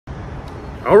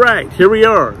All right, here we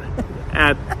are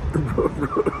at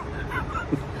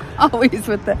Always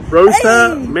with the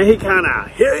Rosa Mexicana.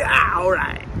 Here we are. All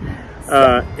right.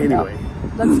 Anyway,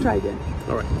 let's try again.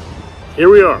 All right, here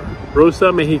we are, Rosa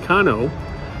Mexicano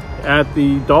at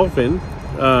the Dolphin.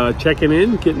 Checking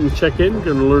in, getting check-in.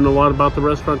 Going to learn a lot about the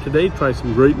restaurant today. Try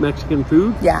some great Mexican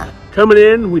food. Yeah. Coming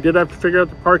in, we did have to figure out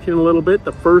the parking a little bit.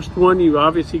 The first one you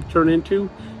obviously turn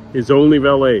into is only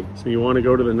valet. So you want to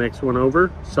go to the next one over,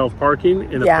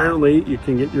 self-parking. And apparently you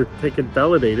can get your ticket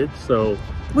validated. So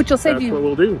which will save you. That's what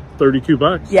we'll do.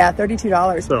 $32. Yeah,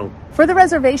 $32. So for the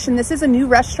reservation, this is a new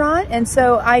restaurant. And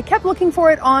so I kept looking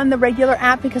for it on the regular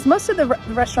app because most of the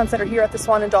restaurants that are here at the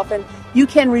Swan and Dolphin, you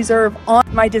can reserve on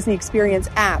My Disney Experience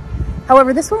app.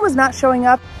 However, this one was not showing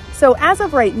up. So as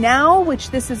of right now,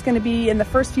 which this is going to be in the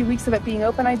first few weeks of it being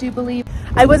open, I do believe,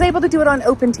 I was able to do it on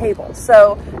Open Table.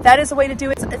 So that is a way to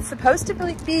do it. It's supposed to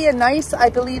be a nice,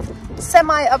 I believe,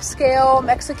 semi-upscale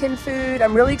Mexican food.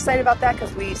 I'm really excited about that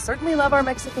because we certainly love our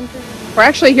Mexican food. We're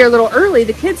actually here a little early.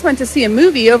 The kids went to see a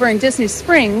movie over in Disney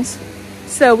Springs.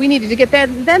 So we needed to get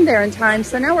them there in time.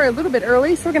 So now we're a little bit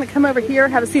early. So we're going to come over here,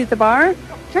 have a seat at the bar,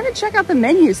 try to check out the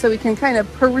menu so we can kind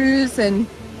of peruse and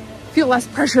feel less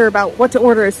pressure about what to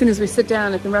order as soon as we sit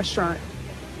down at the restaurant.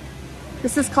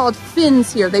 This is called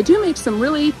Fins here. They do make some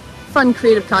really fun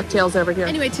creative cocktails over here.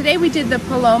 Anyway, today we did the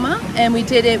Paloma and we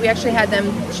actually had them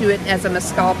chew it as a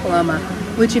mezcal Paloma,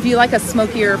 which if you like a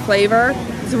smokier flavor,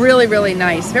 is really, really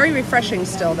nice. Very refreshing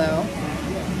still though.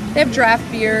 They have draft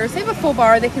beers, they have a full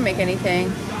bar, they can make anything.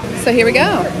 So here we go.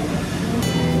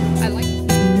 I like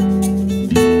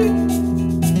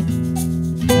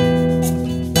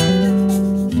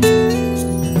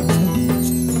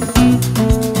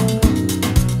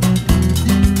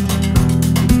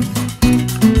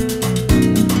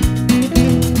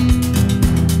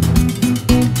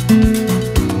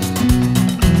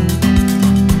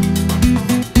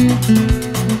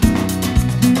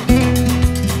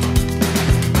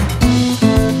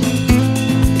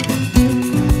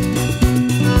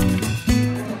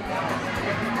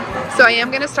So I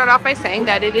am going to start off by saying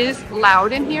that it is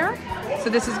loud in here. So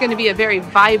this is going to be a very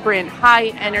vibrant, high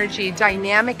energy,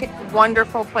 dynamic,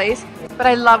 wonderful place. But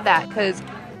I love that because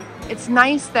it's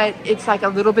nice that it's like a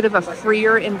little bit of a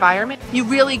freer environment. You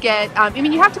really get, I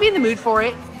mean, you have to be in the mood for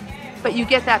it, but you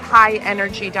get that high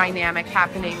energy dynamic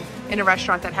happening in a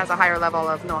restaurant that has a higher level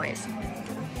of noise.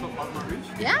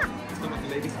 Yeah.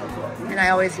 And I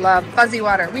always love fuzzy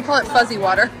water. We call it fuzzy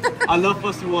water. I love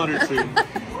fuzzy water too.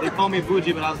 They call me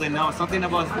bougie, but I was like, no, something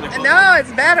about it. No,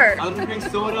 it's better. I love drink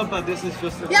soda, but this is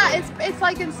just. Yeah, it's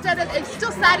like instead of, it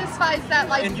still satisfies that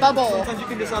like and bubble. Sometimes you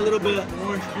can just add a little bit of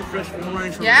orange, fresh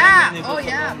orange. Yeah. Oh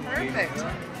yeah, perfect.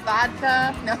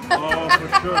 Vodka. No. Oh,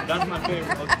 for sure. That's my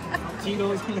favorite.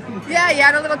 Tito's. Yeah, you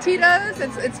add a little Tito's.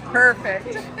 It's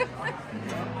perfect.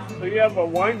 So you have a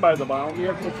wine by the bottle.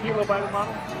 You have tequila by the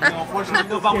bottle? No, unfortunately,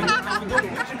 no. But we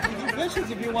do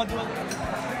dishes if you want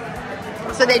to.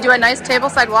 So they do a nice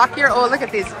tableside walk here. Oh, look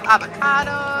at these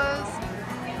avocados.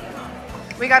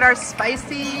 We got our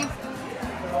spicy.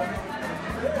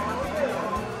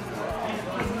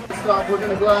 Stop. We're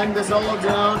gonna grind this all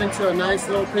down into a nice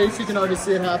little paste. You can already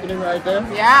see it happening right there.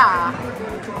 Yeah.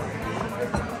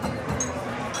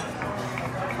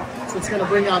 So it's gonna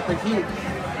bring out the heat,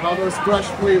 all those fresh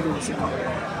flavors.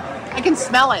 I can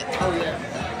smell it. Oh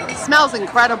yeah. It smells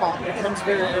incredible. It comes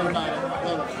very aromatic.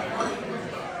 Love it.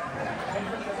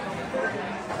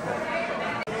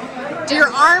 Do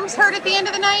your arms hurt at the end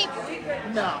of the night?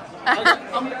 No,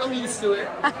 I'm used to it.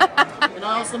 And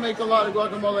I also make a lot of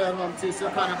guacamole at home too, so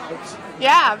it kind of helps.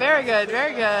 Yeah, very good,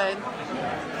 very good.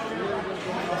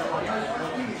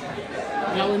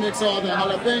 Now we mix all the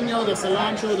jalapeno, the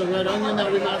cilantro, the red onion that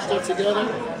we mashed up together.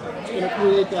 It's going to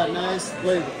create that nice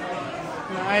flavor.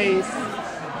 Nice.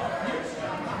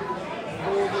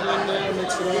 Hold it in there,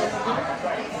 mix it up.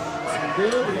 It's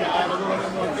good. We're going to add a little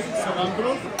bit more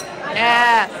cilantro.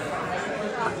 Yes.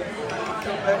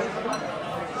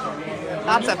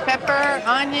 Lots of pepper,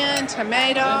 onion,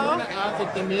 tomato. I'm going to add the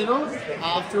tomato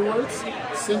afterwards.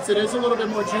 Since it is a little bit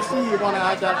more juicy, you want to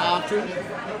add that after,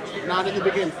 not in the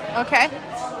beginning. Okay.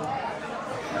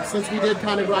 Since we did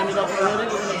kind of grind it up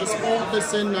already, we're going to just fold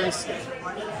this in nicely.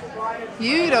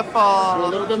 Beautiful. So a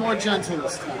little bit more gentle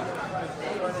this time.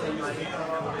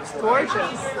 It's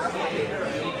gorgeous.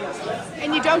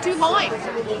 And you don't do lime.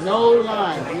 No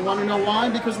lime. You want to know why?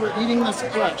 Because we're eating this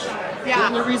fresh. Yeah.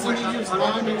 The only reason you use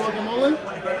lime in guacamole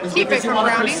is Keep because it you from want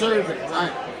to browning. preserve it.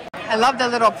 Right. I love the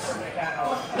little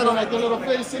Like the little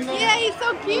face in there? Yeah, he's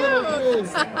so Little cute.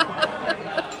 face.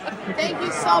 Thank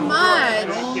you so much.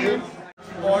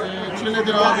 Chili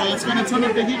de agua. It's gonna turn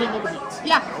up the heat a little bit.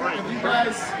 Yeah. And you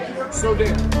guys, so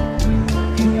there.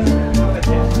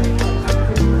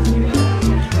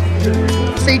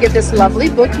 So you get this lovely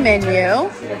book menu.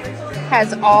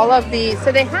 Has all of the,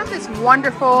 so they have this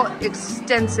wonderful,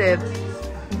 extensive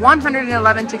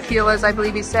 111 tequilas, I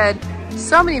believe he said.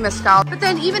 So many mezcal. But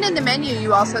then even in the menu,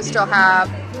 you also still have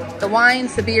the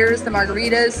wines, the beers, the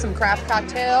margaritas, some craft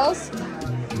cocktails.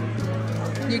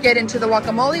 You get into the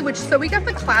guacamole, which, so we got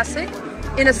the classic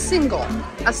in a single.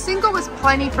 A single was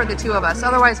plenty for the two of us.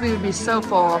 Otherwise, we would be so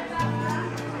full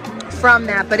from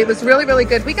that. But it was really, really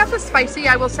good. We got the spicy.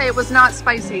 I will say it was not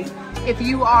spicy. If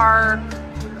you are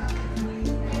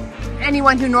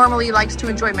anyone who normally likes to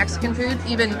enjoy Mexican food,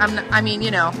 even, I mean,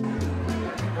 you know,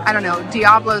 I don't know,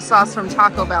 Diablo sauce from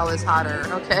Taco Bell is hotter,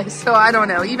 okay? So I don't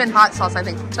know, even hot sauce I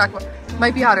think from Taco Bell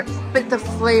might be hotter, but the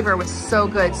flavor was so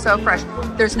good, so fresh.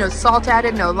 There's no salt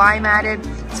added, no lime added,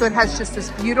 so it has just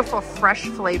this beautiful fresh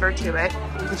flavor to it,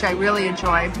 which I really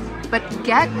enjoy. But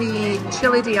get the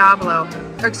chili Diablo,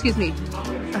 or excuse me,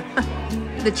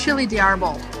 the chili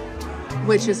Diablo,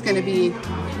 which is gonna be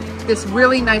this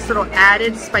really nice little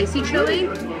added spicy chili.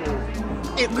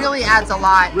 It really adds a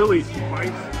lot. Really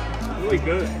spicy. Really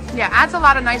good. Yeah, adds a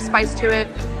lot of nice spice to it,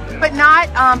 but not,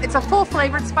 it's a full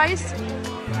flavored spice,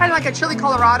 kind of like a chili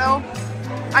Colorado.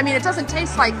 I mean, it doesn't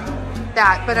taste like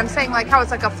that, but I'm saying like how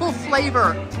it's like a full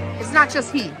flavor. It's not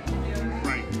just heat.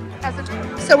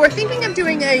 Right. So we're thinking of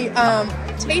doing a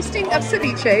tasting of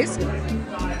ceviches.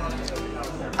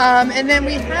 And then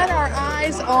we had our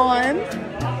eyes on,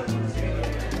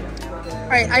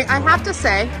 all right, I have to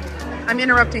say, I'm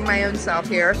interrupting my own self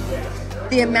here.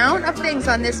 The amount of things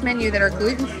on this menu that are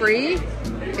gluten-free,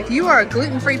 if you are a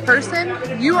gluten-free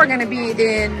person, you are going to be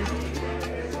in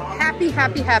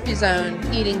happy zone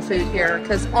eating food here,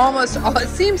 because almost all, it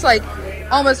seems like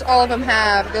almost all of them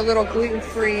have the little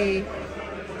gluten-free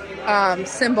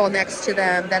symbol next to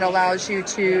them that allows you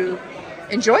to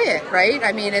enjoy it, right?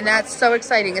 I mean, and that's so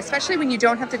exciting, especially when you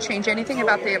don't have to change anything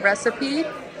about the recipe.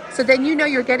 So then you know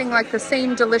you're getting like the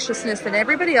same deliciousness that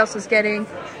everybody else is getting.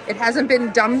 It hasn't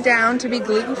been dumbed down to be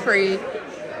gluten-free,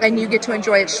 and you get to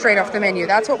enjoy it straight off the menu.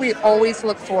 That's what we always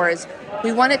look for, is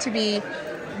we want it to be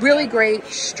really great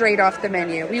straight off the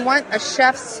menu. We want a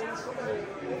chef's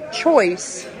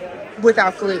choice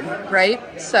without gluten, right?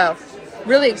 So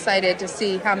really excited to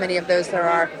see how many of those there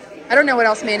are. I don't know what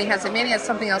else Manny has. Manny has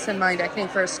something else in mind, I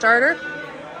think, for a starter.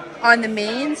 On the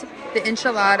mains, the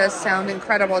enchiladas sound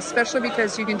incredible, especially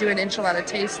because you can do an enchilada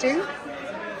tasting.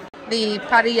 The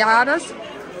parrilladas,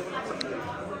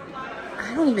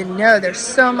 I don't even know, there's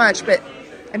so much, but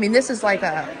I mean, this is like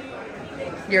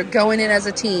you're going in as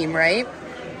a team, right?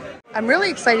 I'm really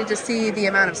excited to see the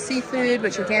amount of seafood,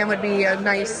 which again would be a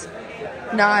nice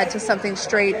nod to something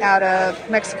straight out of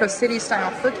Mexico City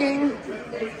style cooking.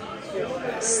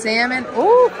 Salmon,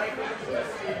 oh,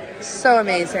 so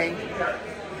amazing.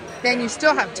 Then you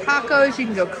still have tacos. You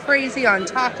can go crazy on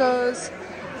tacos.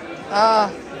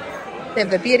 They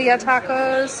have the birria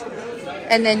tacos.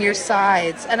 And then your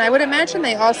sides. And I would imagine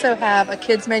they also have a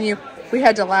kids menu. We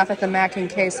had to laugh at the mac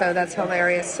and queso. That's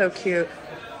hilarious. So cute.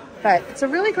 But it's a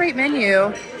really great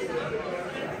menu.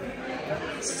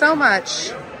 So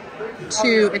much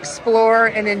to explore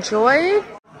and enjoy.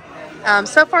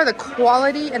 So far, the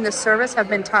quality and the service have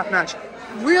been top-notch.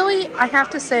 Really, I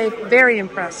have to say, very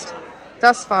impressed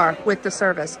thus far with the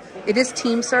service. It is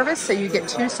team service, so you get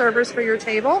 2 servers for your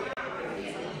table.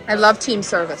 I love team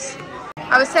service.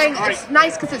 I was saying it's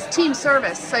nice because it's team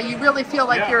service, so you really feel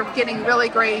like you're getting really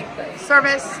great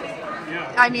service.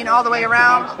 Yeah. I mean, all the way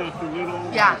around.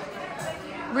 Little, yeah,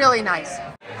 really nice.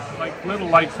 Like little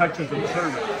light touches of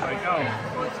service, like, oh,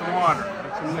 get some water,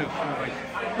 get some this, like,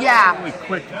 yeah, really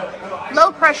quick.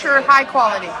 Low pressure, high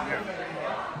quality.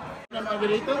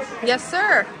 Margaritas? Yes,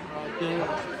 sir.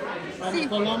 And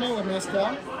Paloma with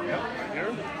mezcal.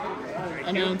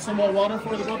 And then some more water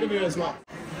for the both of you as well.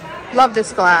 Love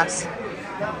this glass.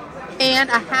 And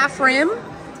a half rim.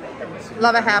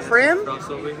 Love a half rim.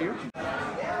 Over here.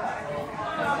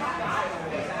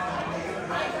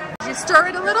 Did you stir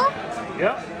it a little?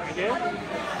 Yeah, I did.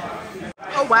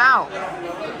 Oh, wow.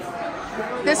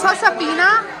 This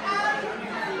Josefina,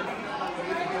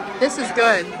 this is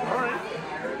good. All right.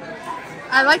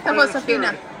 I like the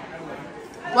Josefina.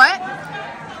 What?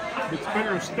 It's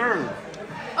better stirred.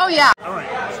 Oh, yeah. All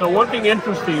right. So one thing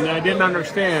interesting that I didn't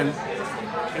understand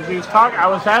is he was talking. I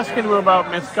was asking him about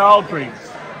mezcal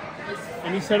drinks,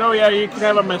 and he said, "Oh yeah, you can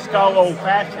have a mezcal old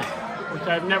fashioned," which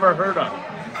I've never heard of.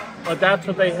 But that's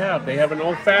what they have. They have an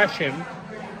old fashioned.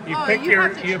 You pick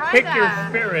your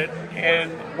spirit,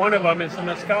 and one of them is a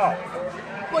mezcal.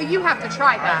 Well, you have to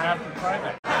try I that. have to try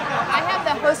that.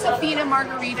 Josefina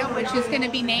margarita, which is going to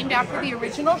be named after the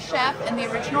original chef and the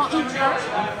original owner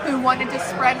who wanted to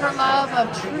spread her love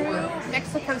of true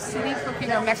Mexico City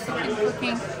cooking or Mexican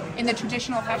cooking in the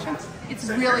traditional fashion. It's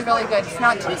really, really good. It's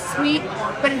not too sweet,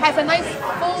 but it has a nice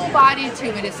full body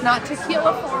to it. It's not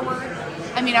tequila forward.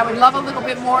 I mean, I would love a little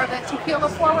bit more of that tequila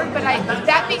forward, but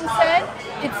that being said,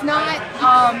 it's not,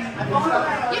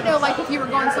 you know, like if you were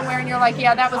going somewhere and you're like,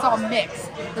 yeah, that was all mixed.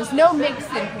 There's no mix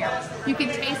in here. You can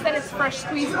taste that it's fresh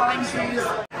squeezed lime juice.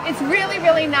 It's really,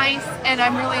 really nice, and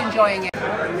I'm really enjoying it.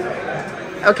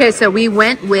 Okay, so we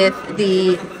went with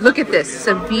the, look at this,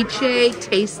 ceviche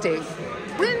tasting.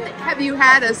 When have you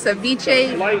had a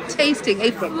ceviche tasting?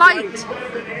 A flight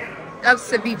of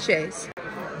ceviches.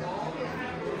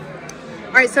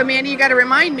 All right, so Mandy, you got to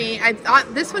remind me. I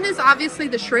thought this one is obviously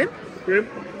the shrimp. Shrimp.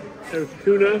 There's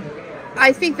tuna.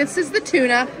 I think this is the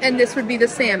tuna, and this would be the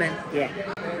salmon. Yeah.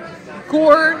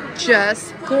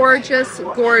 Gorgeous, gorgeous,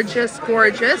 gorgeous,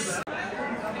 gorgeous.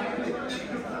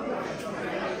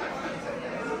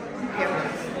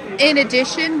 In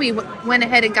addition, we went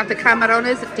ahead and got the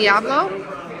camarones Diablo.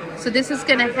 So this is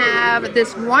going to have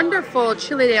this wonderful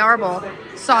chili de árbol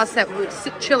sauce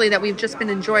chili that we've just been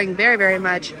enjoying very, very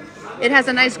much. It has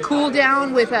a nice cool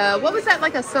down with a, what was that,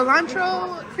 like a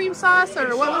cilantro cream sauce,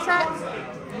 or what was that?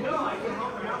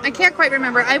 I can't quite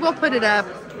remember. I will put it up.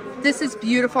 This is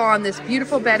beautiful on this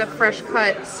beautiful bed of fresh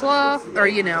cut slaw, or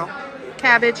you know,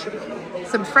 cabbage,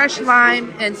 some fresh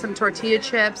lime, and some tortilla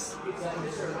chips.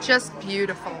 Just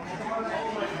beautiful.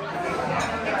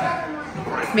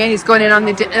 Manny's going in on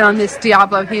this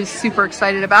Diablo. He's super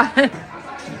excited about it.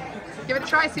 Give it a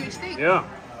try, see what you think. Yeah.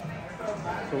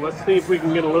 So let's see if we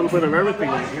can get a little bit of everything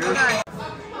in here.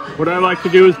 What I like to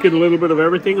do is get a little bit of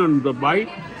everything on the bite.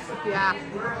 Yeah.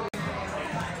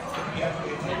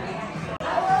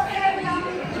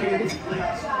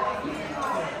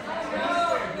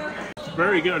 It's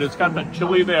very good. It's got that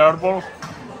chili de árbol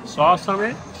sauce on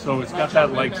it. So it's got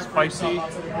that like spicy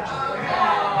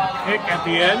kick at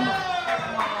the end.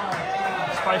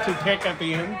 Spicy kick at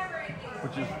the end,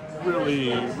 which is really,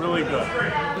 really good.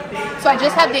 So I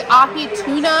just had the ahi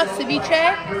tuna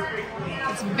ceviche.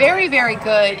 It's very, very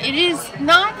good. It is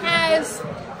not as,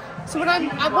 so what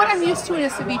I'm used to in a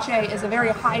ceviche is a very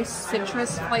high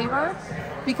citrus flavor,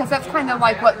 because that's kind of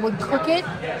like what would cook it.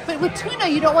 But with tuna,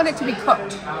 you don't want it to be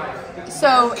cooked.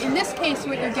 So in this case,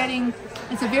 what you're getting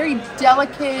is a very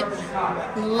delicate,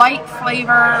 light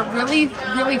flavor, really,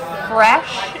 really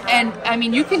fresh. And I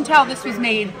mean, you can tell this was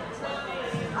made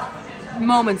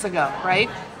moments ago, right?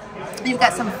 You've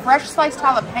got some fresh sliced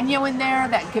jalapeno in there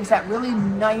that gives that really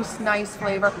nice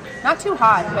flavor. Not too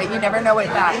hot, but you never know what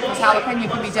that, because jalapeno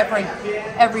can be different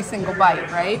every single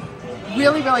bite, right?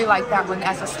 Really, really like that one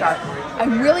as a start. I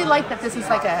really like that this is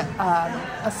like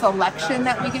a selection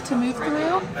that we get to move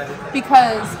through,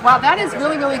 because while that is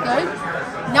really, really good,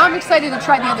 now I'm excited to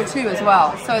try the other two as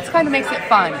well. So it kind of makes it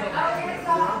fun.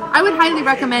 I would highly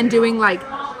recommend doing like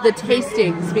the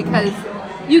tastings, because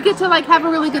you get to like have a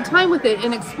really good time with it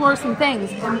and explore some things,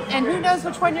 and who knows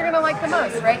which one you're gonna like the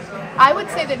most, right? I would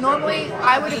say that normally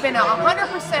I would have been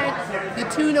 100% the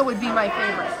tuna would be my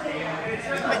favorite,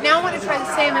 but now I want to try the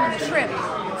salmon and the shrimp,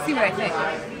 see what I think.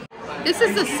 This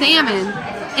is the salmon,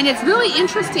 and it's really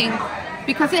interesting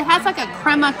because it has like a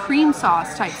crema cream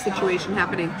sauce type situation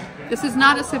happening. This is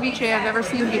not a ceviche I've ever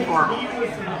seen before,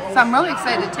 so I'm really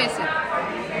excited to taste it.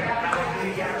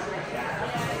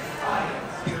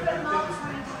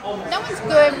 That one's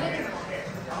good.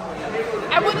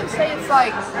 I wouldn't say it's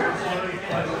like,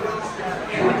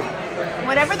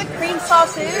 whatever the cream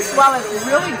sauce is, while it's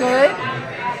really good,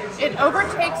 it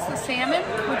overtakes the salmon,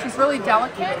 which is really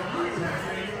delicate.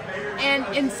 And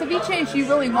in ceviches, you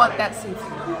really want that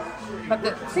seafood. But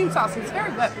the cream sauce is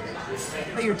very good.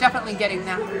 But you're definitely getting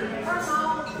that.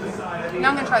 Now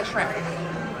I'm going to try the shrimp.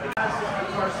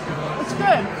 It's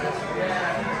good.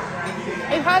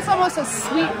 It has almost a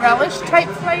sweet relish type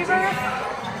flavor.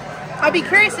 I'd be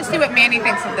curious to see what Manny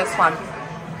thinks of this one.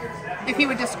 If he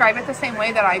would describe it the same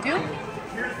way that I do.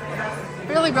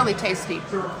 Really, really tasty.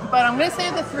 But I'm going to say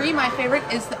of the three, my favorite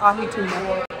is the ahi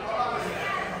tuna.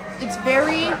 It's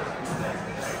very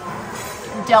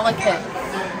delicate,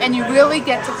 and you really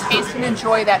get to taste and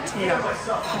enjoy that tuna,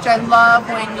 which I love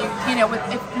when you know,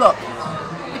 look,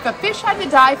 if a fish had to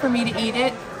die for me to eat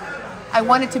it, I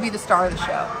want it to be the star of the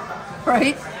show,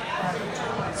 right?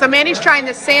 So Manny's trying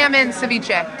the salmon ceviche.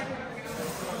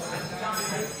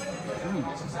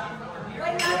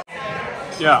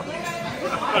 Yeah.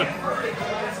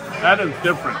 That is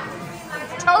different.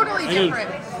 Totally different.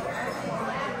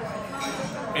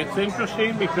 It's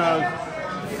interesting because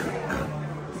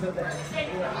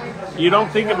You don't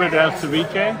think of it as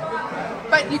ceviche.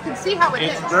 But you can see how it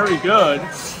is. It's very good.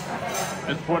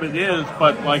 It's what it is,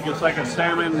 but like it's like a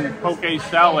salmon poke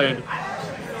salad.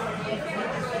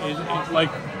 It's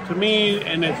like, to me,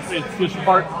 and it's just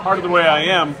part of the way I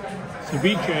am,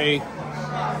 ceviche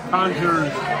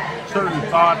conjures certain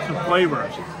thoughts and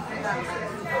flavors.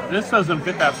 This doesn't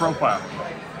fit that profile.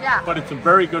 Yeah. But it's a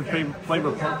very good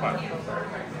flavor profile.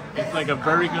 It's like a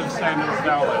very good salmon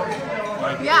salad.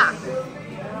 Like, yeah.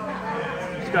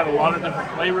 It's got a lot of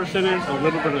different flavors in it, a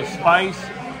little bit of spice.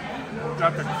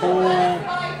 Got the cool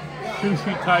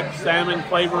sushi type salmon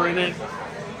flavor in it.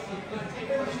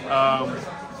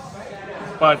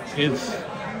 But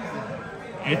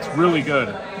it's really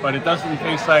good. But it doesn't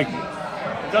taste like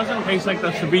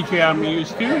the ceviche I'm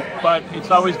used to. But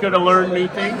it's always good to learn new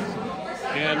things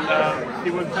and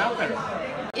see what's out there.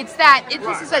 It's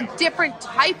this is a different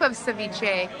type of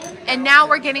ceviche, and now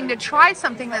we're getting to try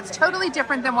something that's totally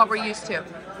different than what we're used to.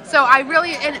 So I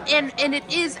really, and it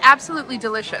is absolutely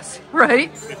delicious,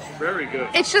 right? It's very good.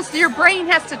 It's just your brain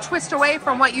has to twist away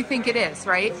from what you think it is,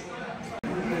 right?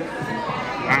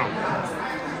 Wow.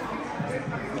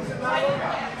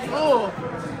 Oh.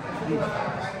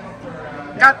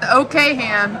 Got the okay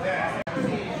hand.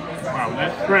 Wow,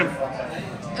 that shrimp.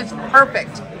 It's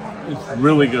perfect. It's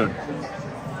really good.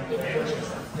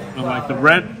 And like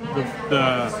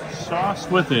the sauce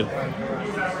with it,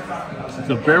 it's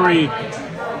a very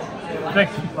thick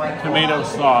tomato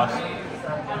sauce.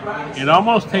 It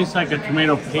almost tastes like a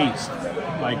tomato paste,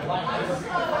 like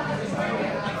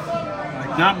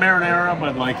not marinara,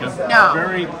 but like a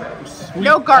very sweet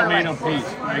tomato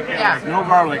paste. Like no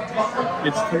garlic.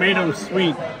 It's tomato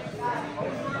sweet.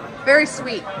 Very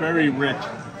sweet. Very rich.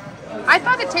 I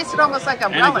thought it tasted almost like a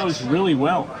relish. And it goes really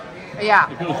well. Yeah.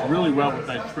 It goes really well with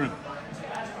that shrimp.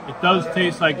 It does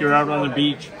taste like you're out on the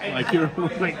beach, like you're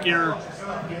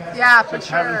yeah, for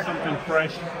sure. Having something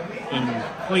fresh and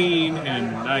clean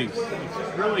and nice.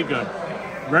 It's really good.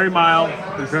 Very mild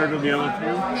compared to the other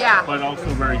two. Yeah. But also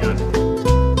very good.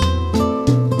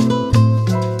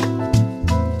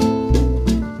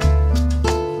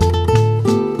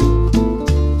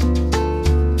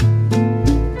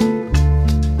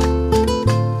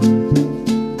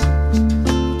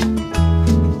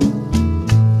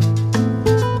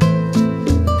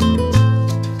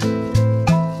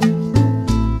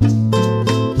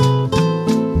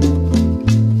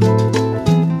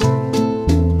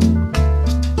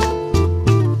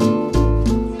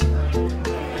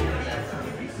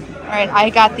 I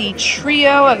got the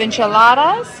trio of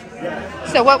enchiladas.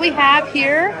 So what we have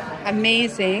here,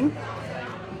 amazing.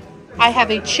 I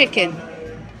have a chicken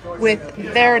with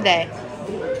verde.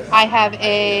 I have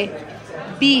a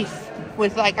beef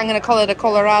with, like, I'm going to call it a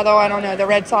colorado, I don't know, the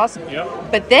red sauce. Yep.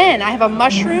 But then I have a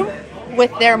mushroom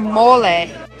with their mole.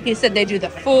 He said they do the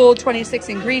full 26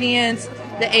 ingredients,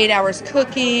 the 8 hours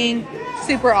cooking,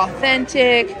 super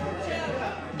authentic.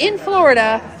 In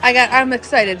Florida, I'm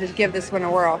excited to give this one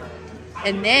a whirl.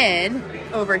 And then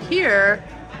over here,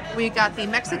 we got the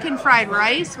Mexican fried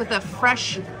rice with a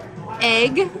fresh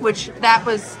egg, which that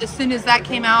was, as soon as that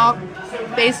came out,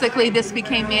 basically this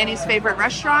became Manny's favorite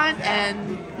restaurant.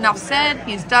 And enough said,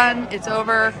 he's done, it's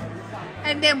over.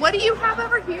 And then what do you have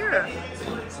over here?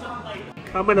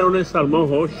 Camarones al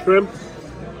mojo, shrimp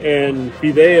and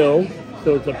fideo.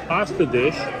 So it's a pasta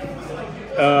dish.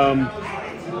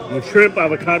 With shrimp,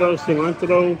 avocado,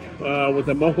 cilantro with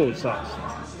a mojo sauce.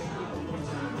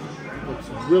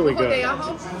 It's really good.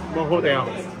 Mojo de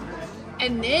ajo.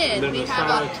 And then we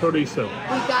have a chorizo.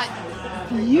 We got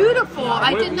beautiful.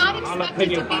 I did not expect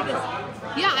it to be this.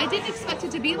 Yeah, I didn't expect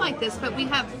it to be like this, but we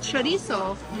have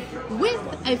chorizo with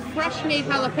a fresh made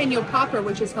jalapeno popper,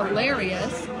 which is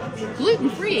hilarious.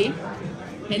 Gluten-free.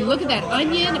 And look at that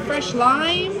onion, a fresh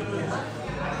lime.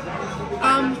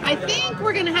 I think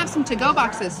we're gonna have some to-go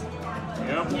boxes.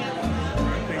 Yep.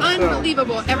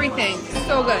 Unbelievable, everything.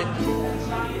 So good.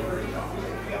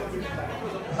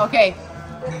 Okay.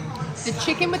 The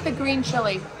chicken with the green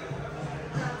chili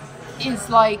is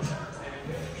like,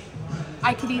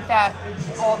 I could eat that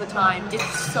all the time.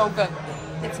 It's so good.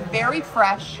 It's very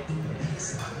fresh.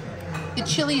 The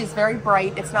chili is very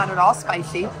bright. It's not at all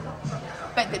spicy.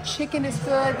 But the chicken is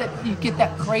good. That you get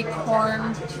that great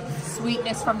corn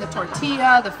sweetness from the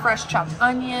tortilla, the fresh chopped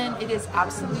onion. It is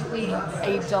absolutely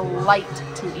a delight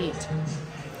to eat.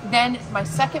 Then my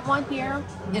second one here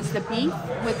is the beef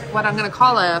with what I'm going to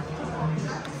call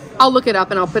I'll look it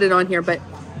up and I'll put it on here, but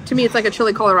to me it's like a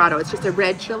chili colorado. It's just a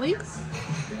red chili.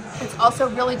 It's also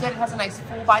really good. It has a nice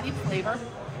full-bodied flavor.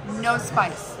 No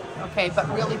spice, okay, but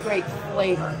really great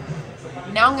flavor.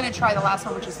 Now I'm going to try the last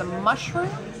one, which is the mushroom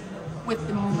with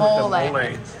the mole.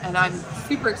 And I'm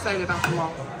super excited about the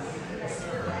mole.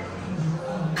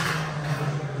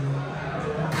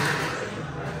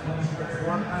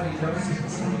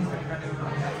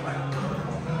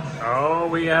 Oh,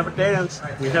 we have a dance.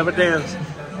 We have a dance.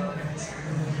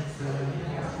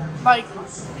 Like,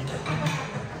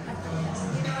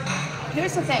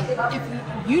 here's the thing.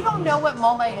 If you don't know what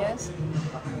mole is,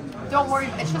 don't worry.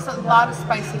 It's just a lot of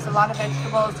spices, a lot of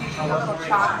vegetables, usually a little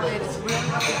chocolate. It's really,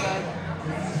 really good.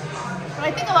 But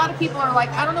I think a lot of people are like,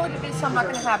 I don't know what it is, so I'm not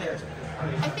going to have it.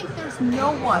 I think there's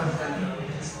no one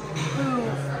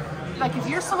who, like, if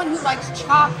you're someone who likes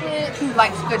chocolate, who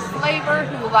likes good flavor,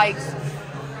 who likes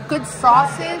good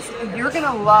sauces, you're going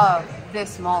to love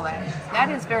this mole. That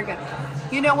is very good.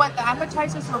 You know what? The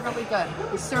appetizers were really good.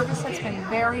 The service has been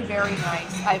very, very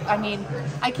nice. I mean,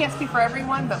 I can't speak for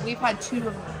everyone, but we've had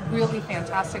two really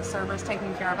fantastic servers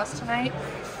taking care of us tonight.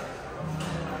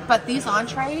 But these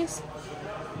entrees,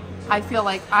 I feel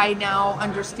like I now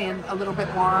understand a little bit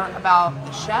more about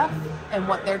the chef and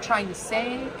what they're trying to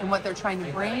say and what they're trying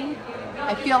to bring.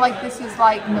 I feel like this is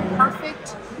like the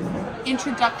perfect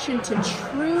introduction to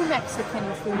true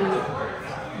Mexican food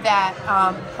that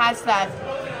has that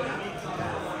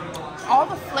all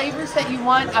the flavors that you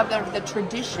want of the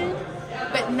tradition,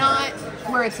 but not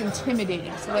where it's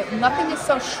intimidating. So that nothing is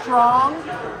so strong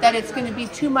that it's going to be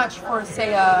too much for,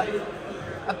 say, a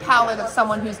palate of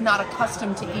someone who's not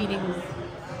accustomed to eating,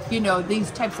 you know,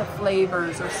 these types of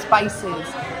flavors or spices.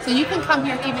 So you can come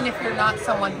here even if you're not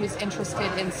someone who's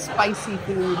interested in spicy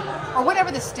food or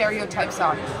whatever the stereotypes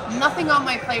are. Nothing on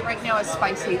my plate right now is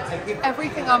spicy.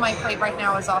 Everything on my plate right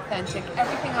now is authentic.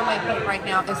 Everything on my plate right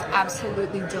now is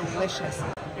absolutely delicious.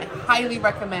 I highly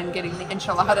recommend getting the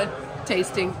enchilada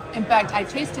tasting. In fact, I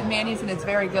tasted Manny's and it's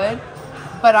very good,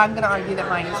 but I'm going to argue that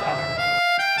mine is better.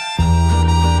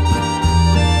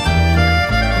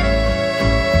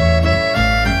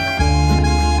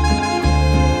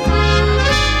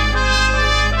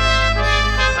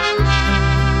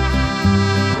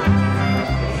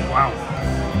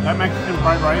 That Mexican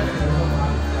fried rice,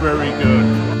 very good.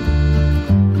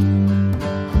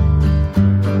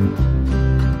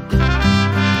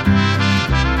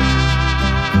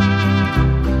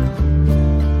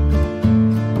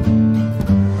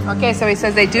 Okay, so he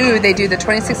says they do the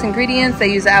 26 ingredients,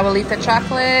 they use abuelita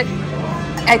chocolate.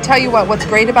 I tell you what's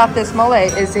great about this mole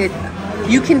is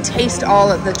you can taste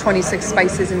all of the 26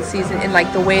 spices and season in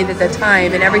like the way that the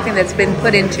thyme and everything that's been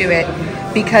put into it,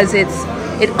 because it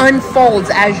unfolds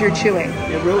as you're chewing.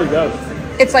 It really does.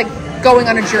 It's like going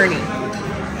on a journey.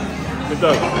 It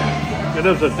does. It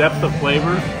has a depth of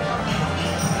flavor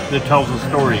that tells a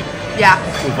story. Yeah.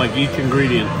 With like each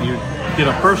ingredient. You get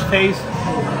a first taste,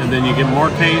 and then you get more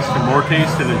taste,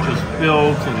 and it just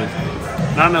builds, and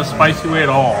it's not in a spicy way at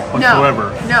all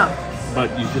whatsoever. No. But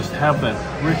you just have that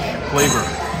rich flavor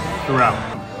throughout.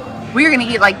 We're going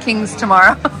to eat like kings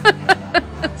tomorrow.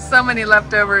 So many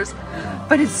leftovers.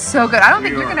 But it's so good. I don't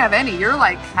think you're going to have any. You're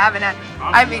like having it.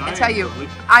 I mean, I tell you,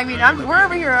 we're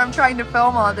over here. I'm trying to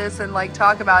film all this and like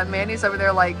talk about it. Mandy's over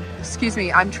there like, excuse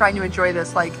me, I'm trying to enjoy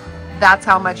this. Like, that's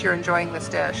how much you're enjoying this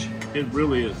dish. It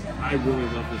really is. I really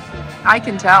love this dish. I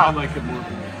can tell. I like it more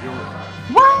than yours.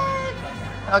 What?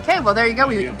 Okay, well, there you go.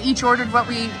 We each ordered what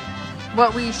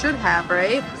we should have,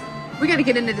 right? We got to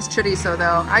get into this chorizo,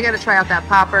 though. I got to try out that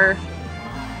popper.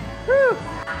 Whew.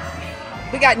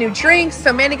 We got new drinks.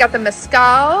 So Manny got the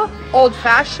mezcal old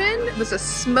fashioned. It was a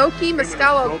smoky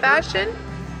mezcal old fashioned.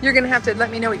 You're gonna have to let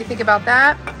me know what you think about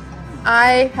that.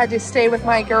 I had to stay with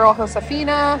my girl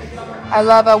Josefina. I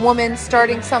love a woman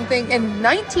starting something in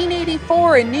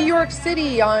 1984 in New York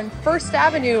City on First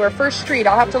Avenue or First Street.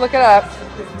 I'll have to look it up.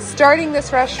 Starting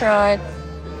this restaurant,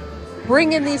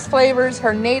 bringing these flavors,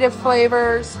 her native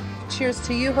flavors. Cheers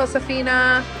to you,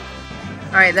 Josefina.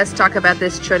 All right, let's talk about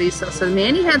this chorizo. So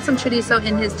Manny had some chorizo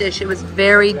in his dish. It was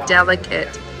very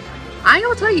delicate. I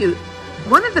will tell you,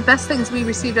 one of the best things we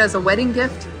received as a wedding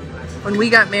gift when we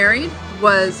got married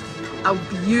was a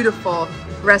beautiful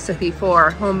recipe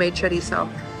for homemade chorizo.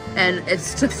 And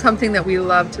it's just something that we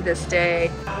love to this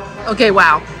day. Okay,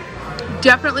 wow.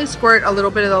 Definitely squirt a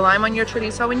little bit of the lime on your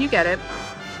chorizo when you get it.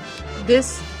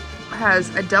 This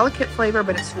has a delicate flavor,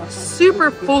 but it's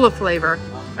super full of flavor.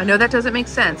 I know that doesn't make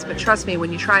sense, but trust me,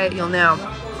 when you try it, you'll know.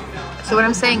 So what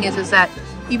I'm saying is that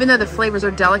even though the flavors are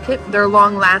delicate, they're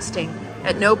long lasting.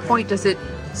 At no point does it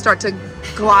start to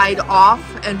glide off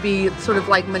and be sort of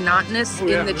like monotonous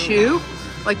in the chew.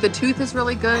 Like the tooth is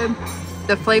really good.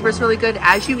 The flavor is really good.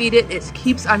 As you eat it, it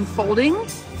keeps unfolding.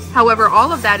 However,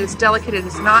 all of that is delicate and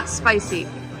it's not spicy.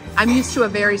 I'm used to a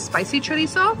very spicy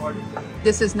chorizo.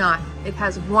 This is not. It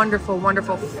has wonderful,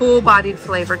 wonderful, full-bodied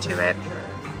flavor to it.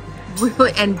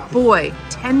 Really, and boy,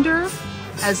 tender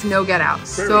as no get out.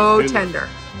 So tender.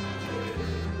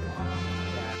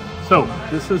 So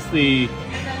this is the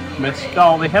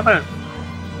mezcal. They have a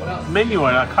menu,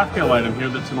 a cocktail item here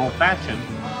that's an old-fashioned.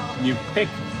 You pick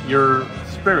your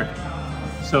spirit.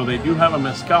 So they do have a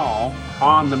mezcal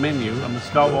on the menu, a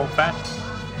mezcal old-fashioned.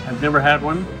 I've never had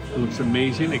one. It looks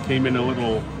amazing. It came in a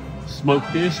little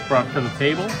smoked dish brought to the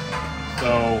table.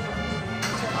 So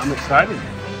I'm excited.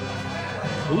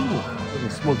 Ooh, a little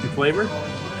smoky flavor.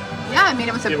 Yeah, I mean,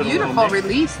 it was a beautiful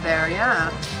release there,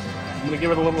 yeah. I'm gonna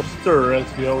give it a little stir,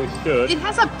 as we always should. It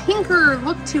has a pinker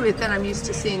look to it than I'm used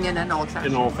to seeing in an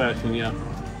old-fashioned. In old-fashioned, yeah.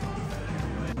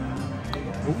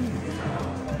 Ooh.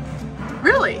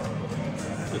 Really?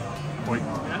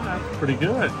 Yeah, that's pretty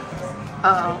good.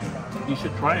 You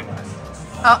should try it.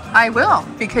 I will,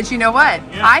 because you know what?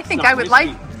 Yeah, I think I would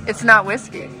whiskey. it's not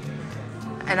whiskey.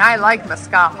 And I like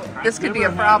mezcal. This could be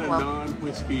a problem. I've never had a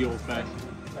non-whiskey old-fashioned.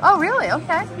 Oh, really?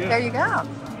 Okay. Yeah. There you go.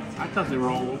 I thought they were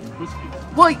all whiskey.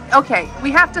 Well, okay,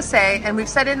 we have to say, and we've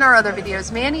said it in our other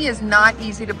videos, Manny is not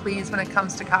easy to please when it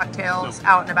comes to cocktails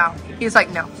out and about. He's like,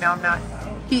 no, I'm not.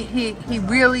 He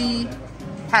really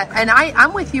had, and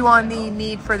I'm with you on the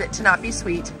need for it to not be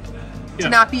sweet, to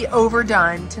not be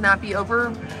overdone, to not be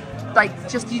over, like,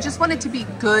 you just want it to be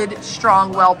good,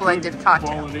 strong, well-blended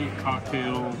cocktail. Quality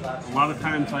cocktail. A lot of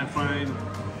times I find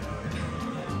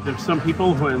there's some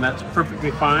people who, and that's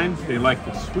perfectly fine. They like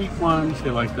the sweet ones, they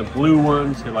like the blue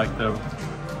ones, they like the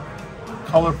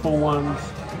colorful ones.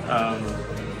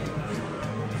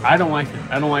 I don't like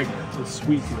it. I don't like the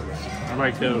sweet ones. I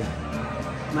like the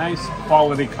nice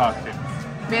quality cocktail.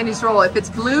 Manny's rule, if it's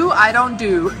blue, I don't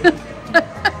do.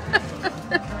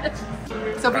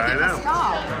 So we get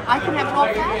mezcal. I can have an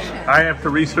old-fashioned. I have to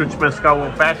research mezcal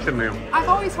old-fashioned now. I've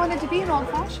always wanted to be an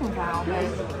old-fashioned gal,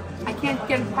 but I can't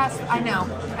get it past. I know.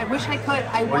 I wish I could.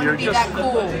 I want to be that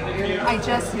cool.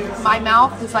 My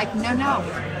mouth is like, no,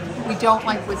 we don't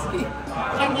like whiskey.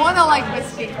 I want to like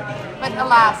whiskey, but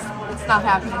alas, it's not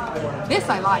happening. This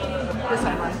I like.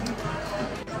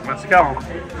 Mezcal.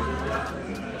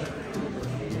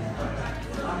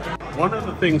 One of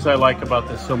the things I like about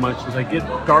this so much is I get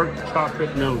dark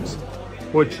chocolate notes,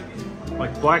 which,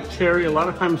 like black cherry, a lot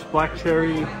of times black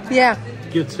cherry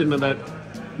gets into that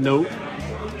note.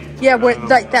 Yeah,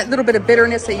 like that little bit of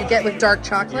bitterness that you get with dark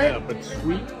chocolate. Yeah, but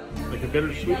sweet, like a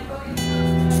bittersweet.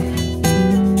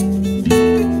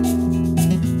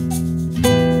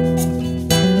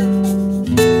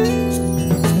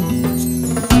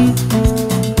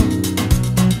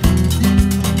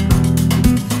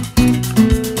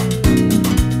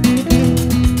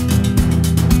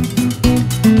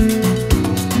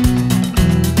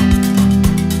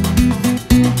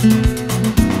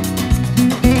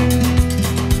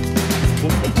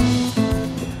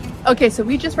 Okay, so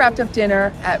we just wrapped up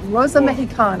dinner at Rosa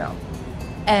Mexicano,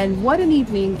 and what an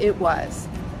evening it was.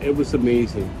 It was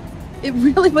amazing. It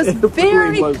really was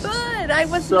very was good. I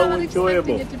was so not enjoyable.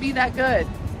 expecting it to be that good.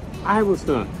 I was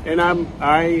not, and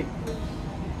I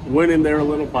went in there a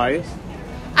little biased.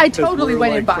 I totally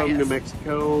went in From New biased.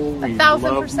 Mexico, we 1000%.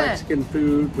 love Mexican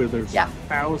food. Where there's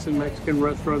 1,000 Mexican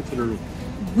restaurants that are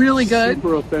really good,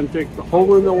 super authentic. The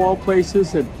hole-in-the-wall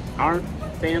places that aren't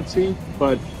fancy,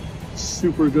 but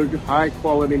super good,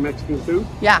 high-quality Mexican food.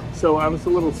 Yeah. So I was a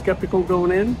little skeptical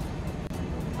going in.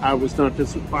 I was not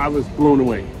just. I was blown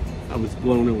away. I was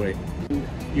blown away.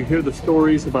 You hear the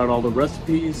stories about all the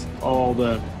recipes, all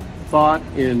the thought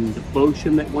and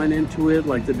devotion that went into it.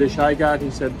 Like the dish I got,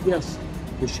 he said, yes,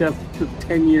 the chef took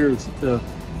 10 years to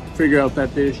figure out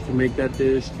that dish, to make that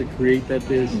dish, to create that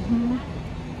dish. Mm-hmm.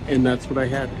 And that's what I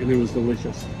had, and it was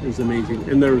delicious. It was amazing.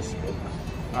 And there's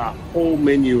a whole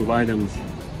menu of items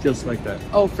just like that.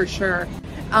 Oh, for sure.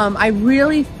 I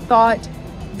really thought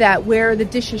that where the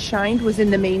dishes shined was in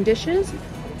the main dishes.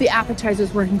 The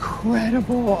appetizers were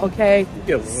incredible, okay?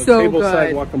 Yeah, so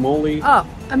tableside good. guacamole. Oh,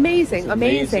 amazing.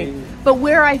 But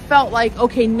where I felt like,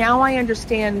 okay, now I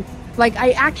understand, like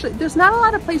there's not a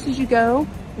lot of places you go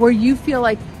where you feel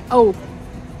like, oh,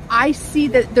 I see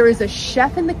that there is a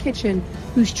chef in the kitchen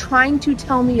who's trying to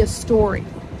tell me a story.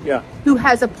 Yeah. Who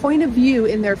has a point of view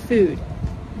in their food.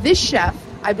 This chef,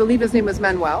 I believe his name was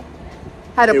Manuel,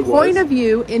 had a point of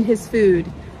view in his food.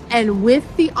 And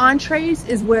with the entrees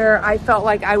is where I felt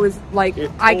like I was like,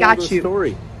 I got you.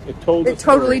 Story. It told a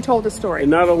story. Totally told a story. And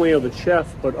not only of the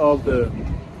chef, but of the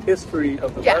history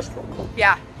of the restaurant.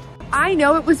 Yeah. I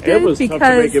know it was good it was because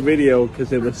tough to make a video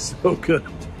because it was so good.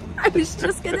 I was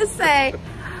just going to say,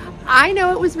 I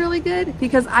know it was really good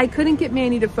because I couldn't get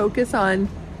Manny to focus on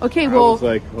Okay, I well, was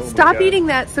like, oh my stop God. eating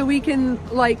that so we can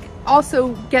like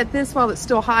also get this while it's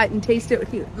still hot and taste it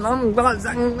with you.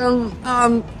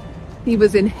 He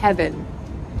was in heaven.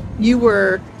 You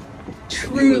were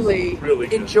truly really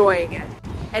good. enjoying it.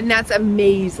 And that's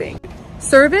amazing.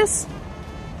 Service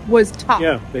was top.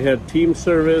 Yeah, they had team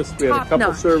service. We had a Top couple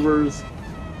notch. servers.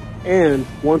 And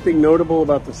one thing notable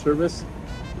about the service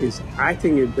is I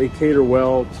think they cater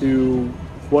well to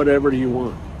whatever you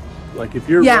want. Like if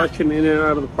you're rushing in and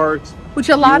out of the parks, which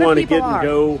a lot you of want to people get are. and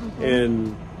go,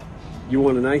 and you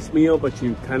want a nice meal, but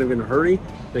you kind of in a hurry,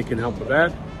 they can help with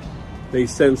that. They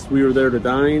sensed we were there to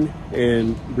dine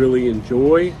and really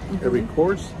enjoy every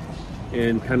course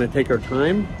and kind of take our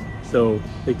time. So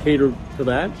they catered to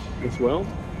that as well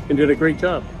and did a great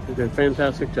job. They did a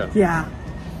fantastic job. Yeah,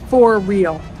 for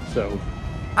real. So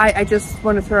I just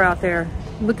want to throw out there,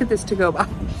 look at this to-go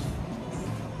box.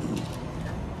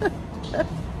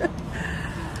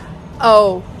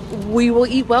 Oh, we will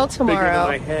eat well bigger than tomorrow.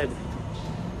 my head.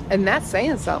 And that's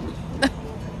saying something.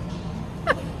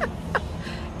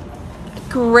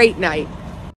 Great night.